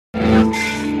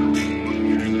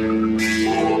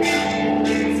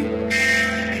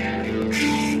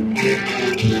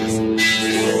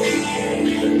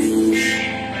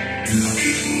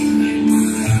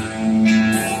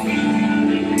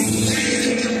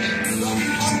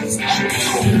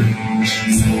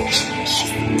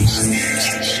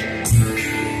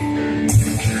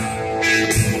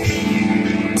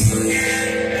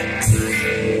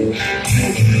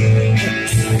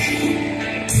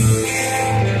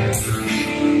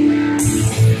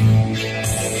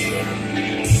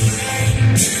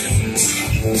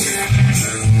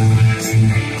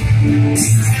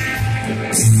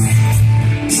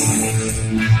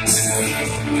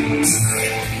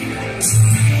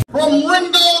from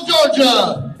Ringgold,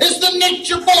 Georgia, it's the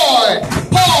nature boy,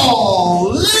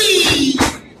 Paul Lee.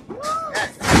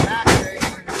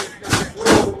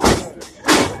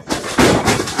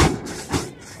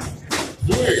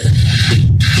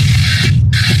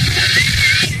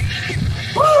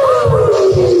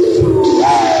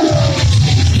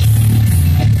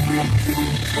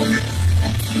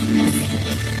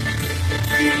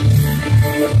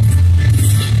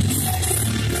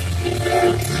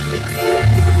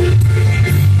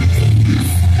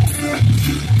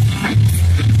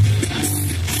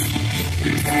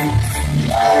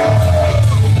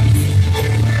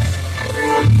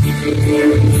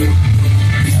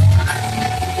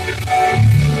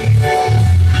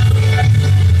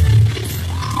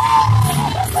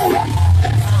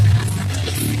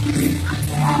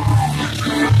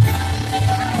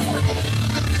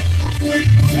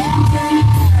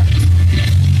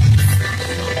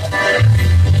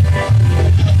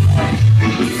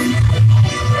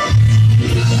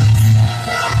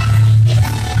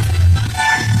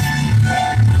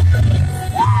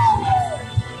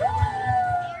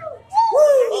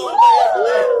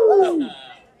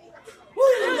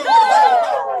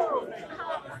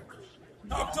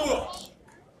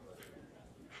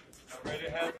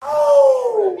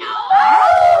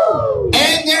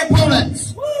 And their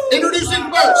opponents,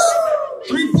 introducing first,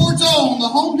 Shreveport's own, the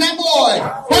hometown boy,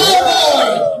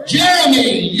 cowboy,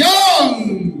 Jeremy Young.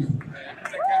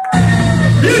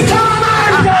 You come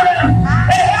on, Jordan!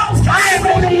 The hell's coming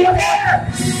with me, you hear?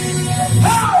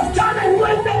 Hell's coming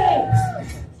with me!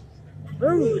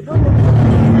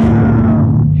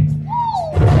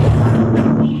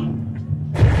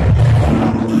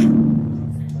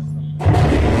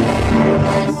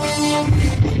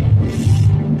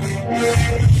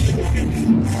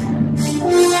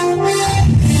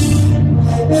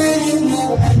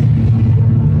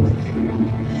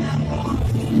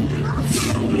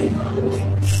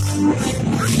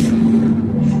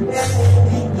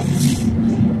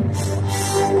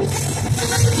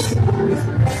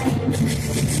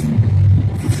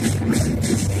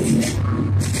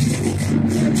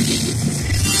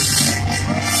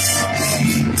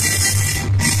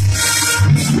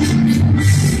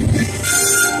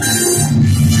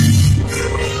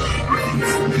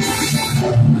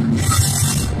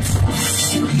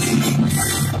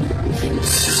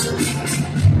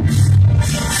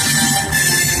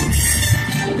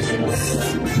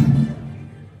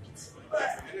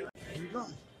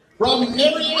 From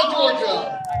Marietta,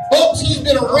 Georgia, folks, he's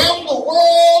been around the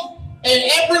world and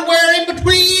everywhere in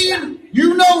between.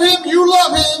 You know him, you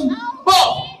love him,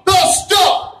 Buff the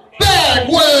Stuff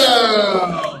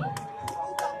Bagwell.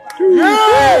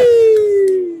 Yeah.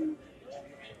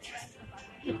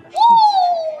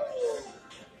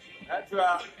 That's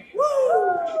right.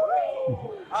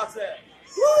 Woo! How's that?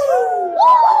 Woo!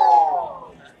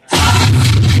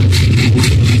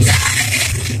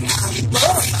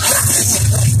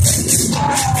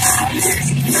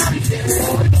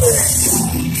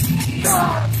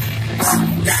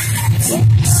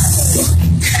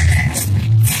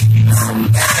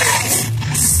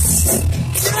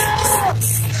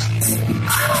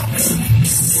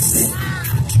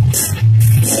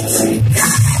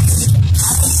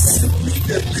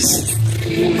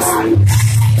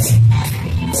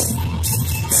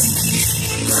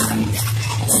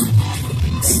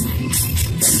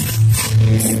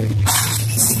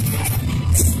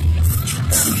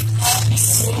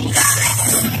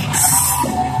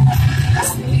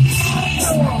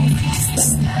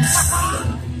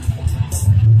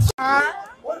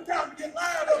 What time to get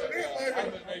loud up here, lady? I'm a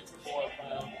nature boy,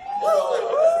 pal.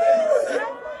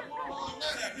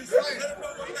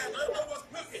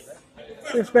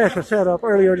 This match was set up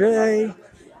earlier today,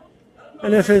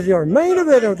 and this is your main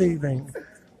event of the evening.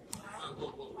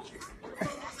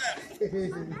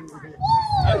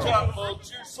 That's right,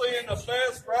 folks. You're seeing the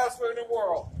best wrestler in the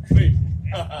world. Me.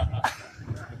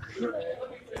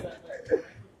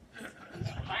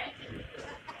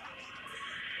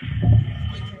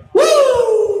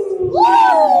 Woo!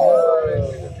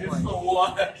 It's the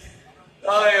one.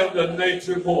 I am the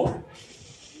nature boy.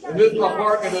 And this is my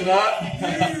partner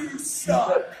tonight. You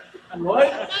suck. What?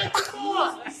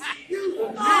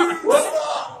 What?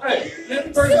 Hey, this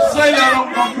person say that I'm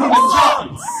coming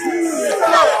chopping.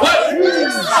 What?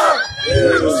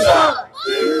 You suck.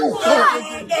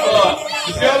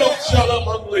 If y'all don't shut up,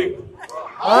 I'm leaving.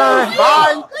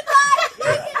 Bye.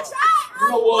 You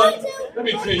know what? Let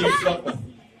me tell you something.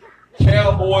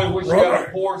 Cowboy, wish you had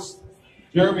a horse.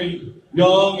 Jeremy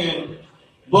Young and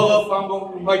Buff, I'm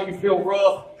going to make you feel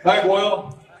rough.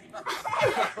 Bagwell,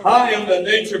 I am the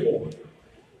nature boy.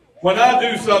 When I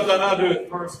do something, I do it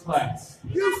first class.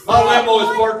 My limo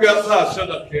is parked outside. Shut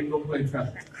up, kid. Go play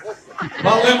traffic.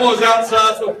 My limo is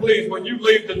outside, so please, when you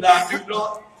leave tonight, do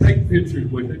not take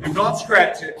pictures with it. Do not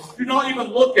scratch it. Do not even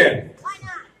look at it.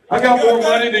 I got more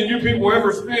money than you people will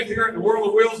ever spend here at the World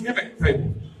of Wheels gimmick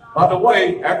table. By the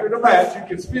way, after the match, you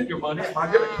can spend your money at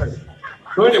my gimmick table.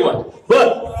 So anyway,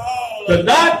 but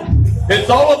tonight, it's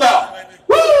all about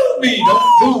woo me, don't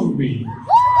boo me.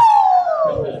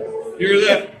 Hear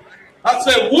that? I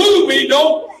said woo me,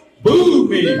 don't boo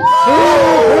me. And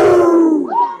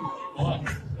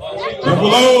for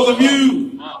those of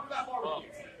you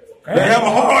that have a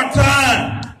hard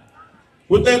time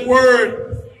with that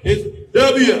word, it's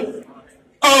W-O-O-O-O-O-O-O,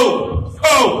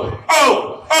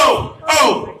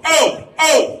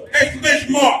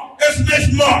 exclamation mark,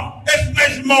 exclamation mark,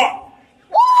 exclamation mark.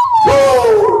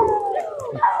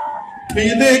 Woo! Can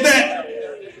you dig that?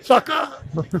 Sucker!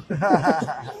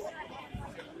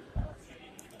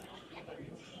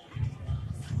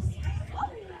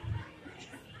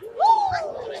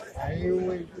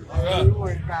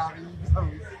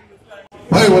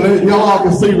 Hey, well, y'all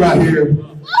can see right here,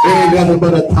 there ain't nothing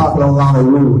but a talking a lot of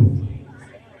ruin.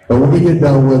 But when we get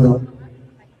done with them,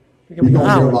 you're going to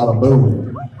hear a lot of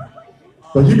booming.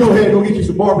 So you go ahead and go get you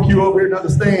some barbecue over here and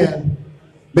understand,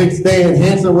 Big Stan,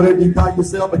 Hanson, whatever you call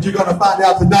yourself, but you're going to find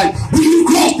out tonight, when you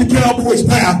cross the Cowboys'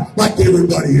 path like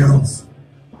everybody else,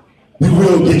 you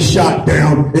will get shot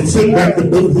down and sent back to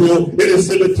Boot Hill in a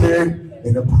cemetery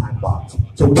in a pine box.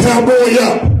 So cowboy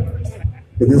up!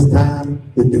 It is time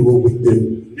to do what we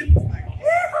do.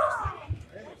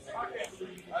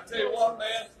 I tell you what,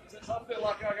 man, since I feel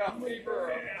like I got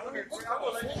fever, I'm going to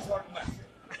let you talk about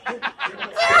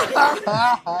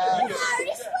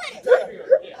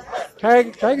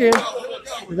Tag in.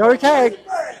 We got a tag.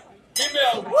 Give me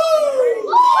a woo!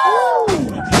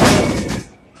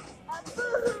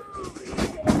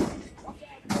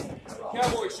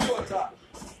 Cowboy shoe on top.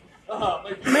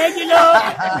 Make it up.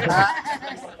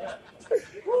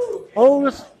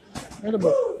 Oldest in the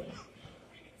book.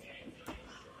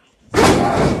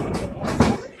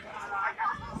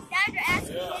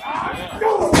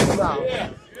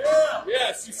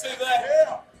 Yes, you see that?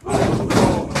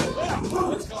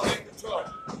 Let's go in control.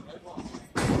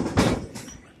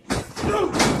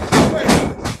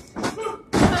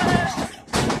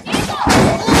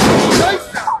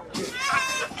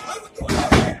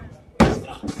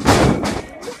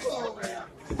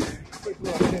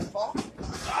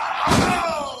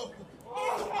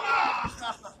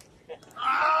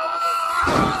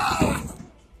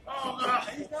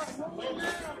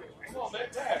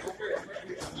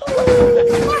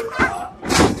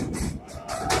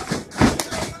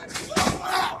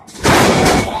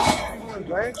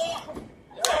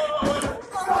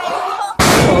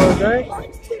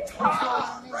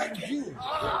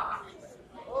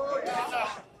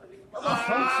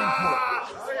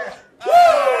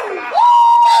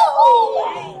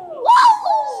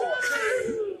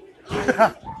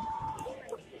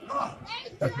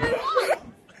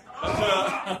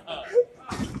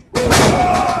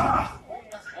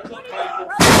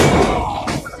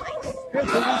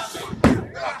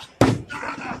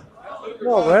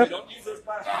 No, Rep.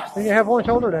 Then you have one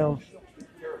shoulder down.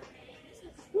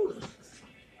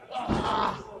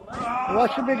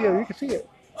 Watch the video, you can see it.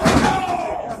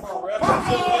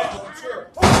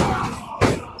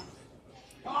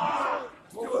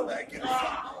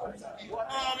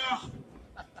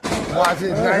 Watch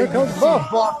it, Here comes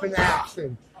Buff. Buff in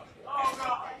action.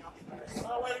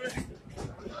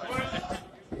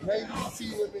 Maybe you see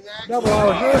him in action. Double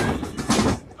hour here.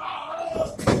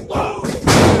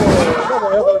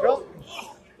 Double elbow drop.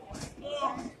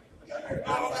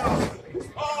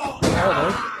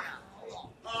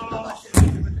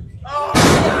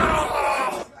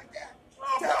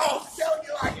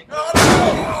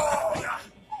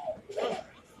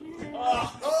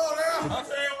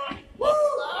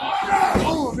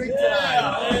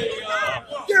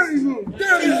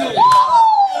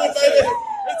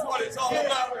 That's what it's all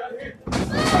about right here.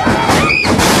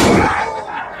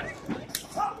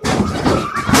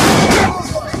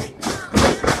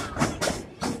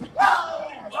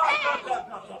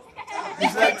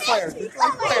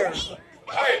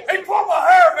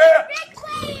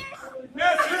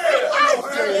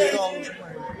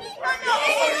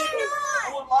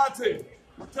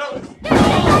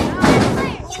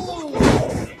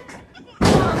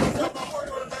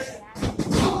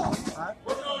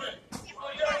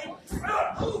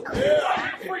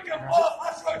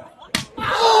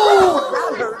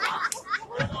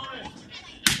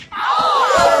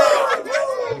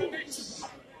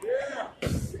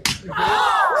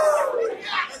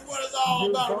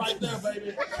 bottle right there,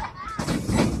 baby.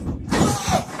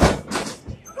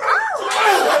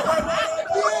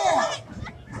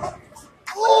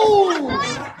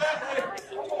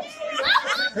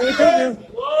 Here we go.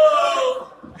 Whoa!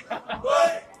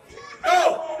 Go!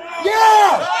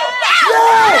 Yeah!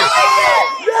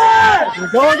 Yeah!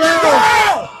 We're going down.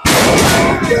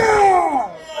 Yeah!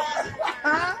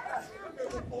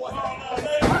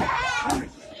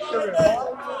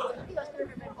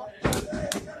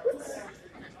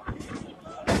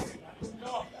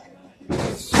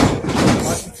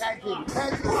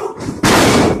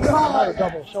 Oh,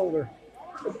 double shoulder.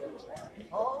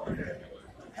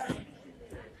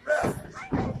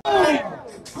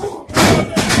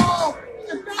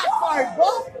 It's backfired, bro.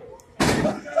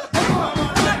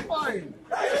 Backfired.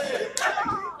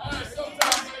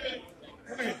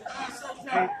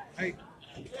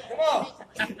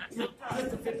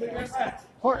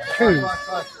 Part 2.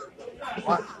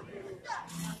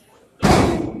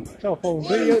 Cell phone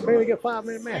video, barely get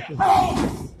 5-minute matches.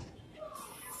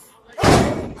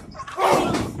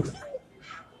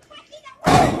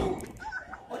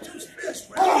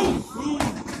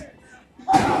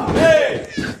 Hey!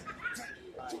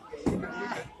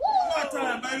 My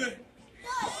time, baby.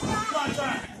 My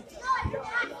time.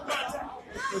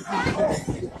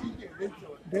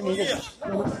 Didn't get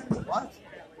What?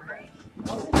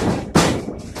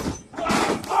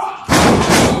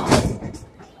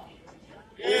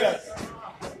 Yes.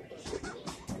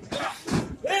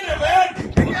 In there, man.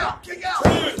 Kick out! Kick out! 2,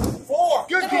 4.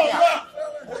 Good Come kick on, out. Ralph.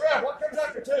 Hey, Ralph, what comes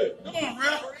after 2? Come on,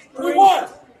 Ralph. We won.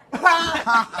 No,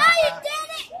 you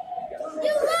didn't.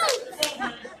 You lose.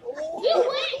 You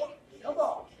win. Come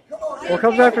on! Come on! What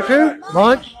comes after 2?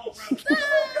 Lunch.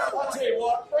 I'll tell you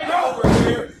what. Bring it over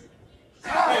here.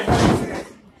 Hey, hey.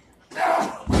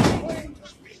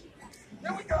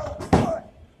 Here we go!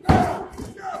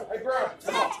 Hey, girl,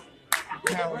 come on.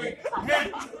 Bring it.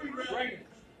 Bring it.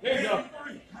 Here you go.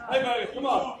 Hey, baby, come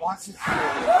on. Watch this. Hey,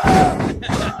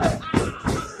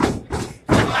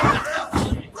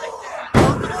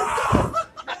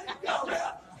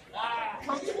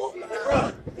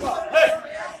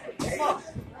 come on.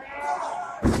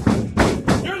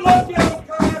 You're lucky I don't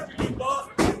come after you, boss.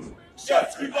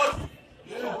 Yes, you lucky.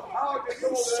 I'll just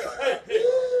come over there.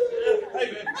 Hey,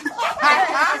 man.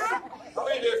 I'll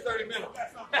be there 30 minutes.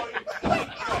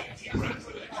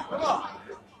 Come on.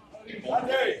 I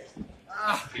dare you.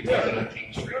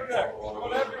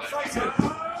 Whatever you're facing.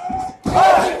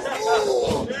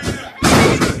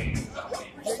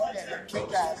 Kick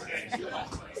that.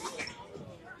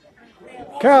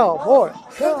 Cowboy.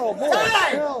 Cowboy.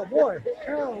 Cowboy.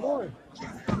 Cowboy.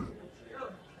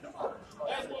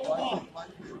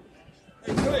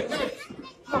 Hey, come here,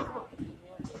 come here.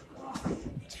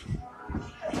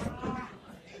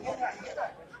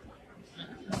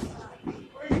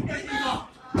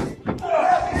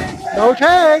 No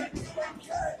tag.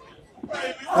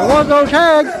 There was no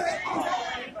tag.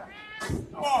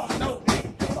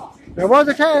 There was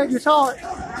a tag. You saw it.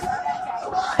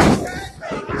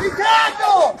 He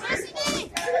tackled!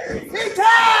 He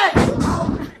tagged!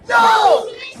 No!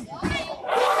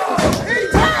 He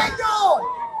tackled!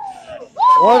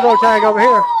 There was no tag over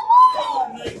here.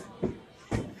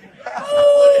 Oh,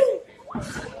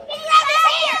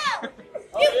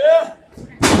 yeah?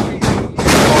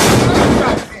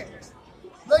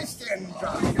 They stand and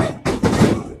drop.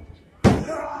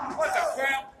 What the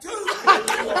crap?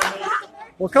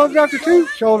 What comes after 2?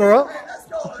 Shoulder up. Let's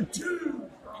go. 2.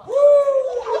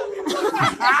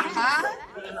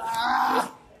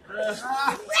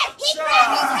 He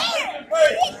grabbed his hair.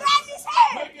 He grabbed his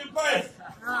hair. Make it pay.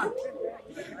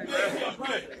 Make it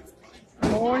pay.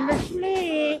 On the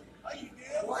snake.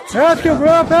 Ask him, bro.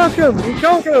 Ask him. You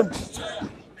choke him.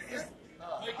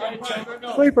 Make it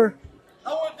pay. Sleeper. I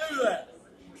wouldn't do that.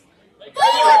 Oh,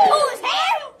 you want to pull his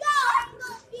hair?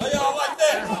 How y'all like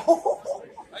that? How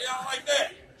y'all like that?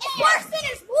 It's worse than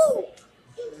his woo.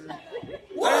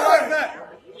 How you like that?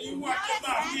 You watch your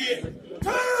mouth, kid. 2.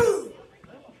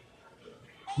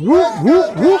 Whoop, whoop,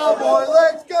 whoop. Cowboy,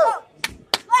 let's go!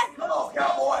 Come on,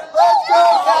 Cowboy! Let's go,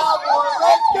 Cowboy!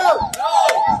 Let's go!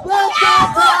 Let's go,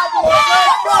 Cowboy!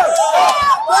 Let's go!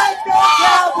 Let's go,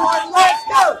 Cowboy! Let's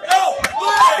go!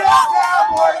 Let's go,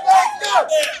 Cowboy! Let's go!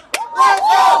 Let's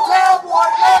go, Cowboy!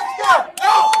 Let's go!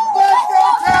 Let's go,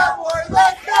 Cowboy!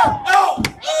 Let's go! No!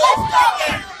 Stop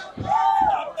that!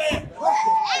 Stop that!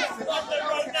 Stop that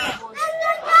right now!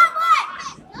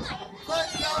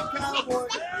 Let's go, Cowboy!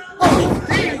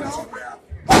 There you go. Stop it.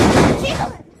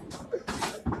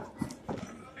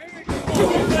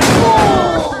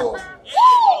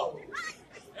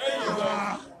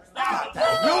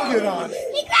 You'll get on it.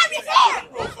 He grabbed his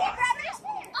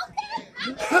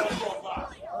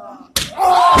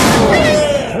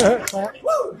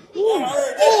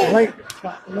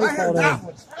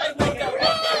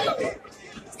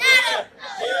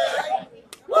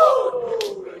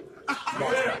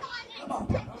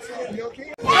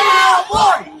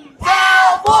Cowboy!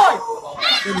 Cowboy!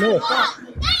 Didn't know it's not.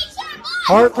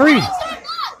 Part 3.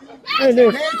 And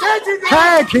there's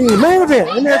tag team, main event.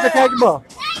 And there's the tag ball.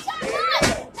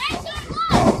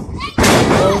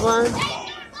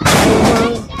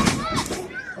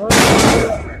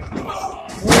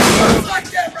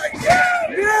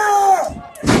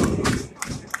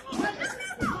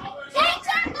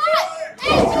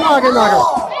 Knock it, knock it.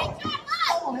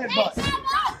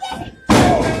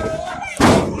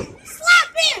 Slap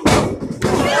him!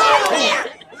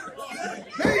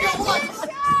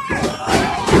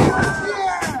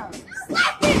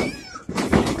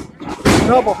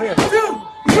 Double fist. 2,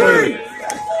 3.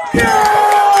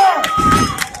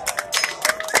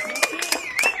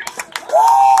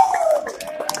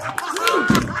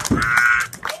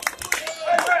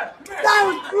 That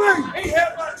was great! He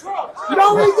had my truck. No,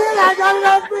 he did. I got it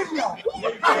on video.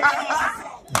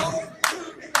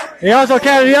 He also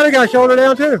carried the other guy's shoulder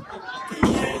down too.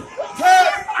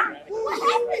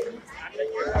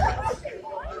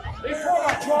 He tore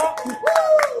my truck.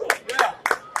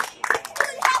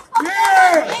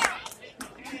 Yeah!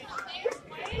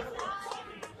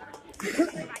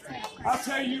 I'll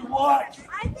tell you what.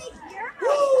 I think you're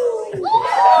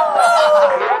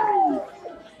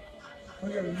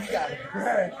You got it.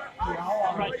 Great.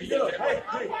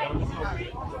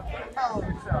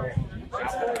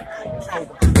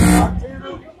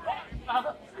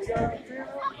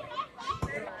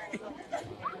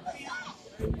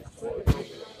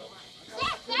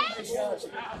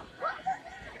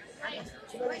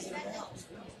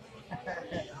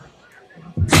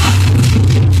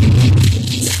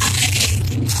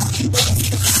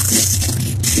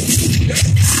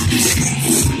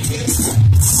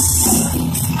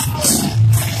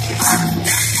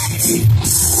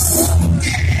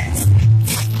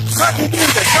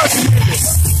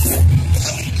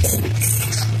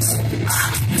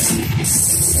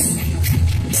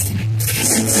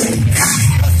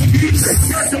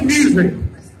 Music.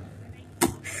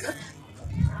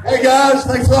 Hey guys,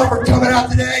 thanks a lot for coming out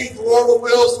today. The World of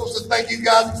Wheels wants to thank you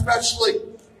guys especially.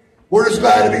 We're just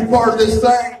glad to be part of this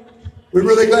thing. We're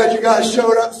really glad you guys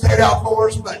showed up and stayed out for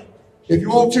us. But if you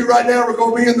want to right now, we're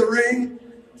going to be in the ring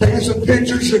taking some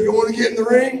pictures. So if you want to get in the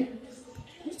ring,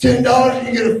 it's $10.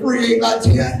 You get a free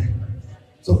 8x10.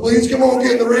 So please come on,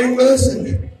 get in the ring with us,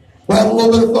 and we'll have a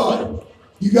little bit of fun.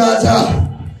 You guys,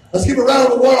 let's give a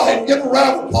round of applause. Give a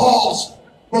round of applause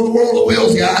for the World of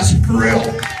Wheels, guys. For real.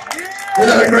 They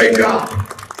did a great job.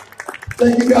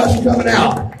 Thank you guys for coming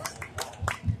out.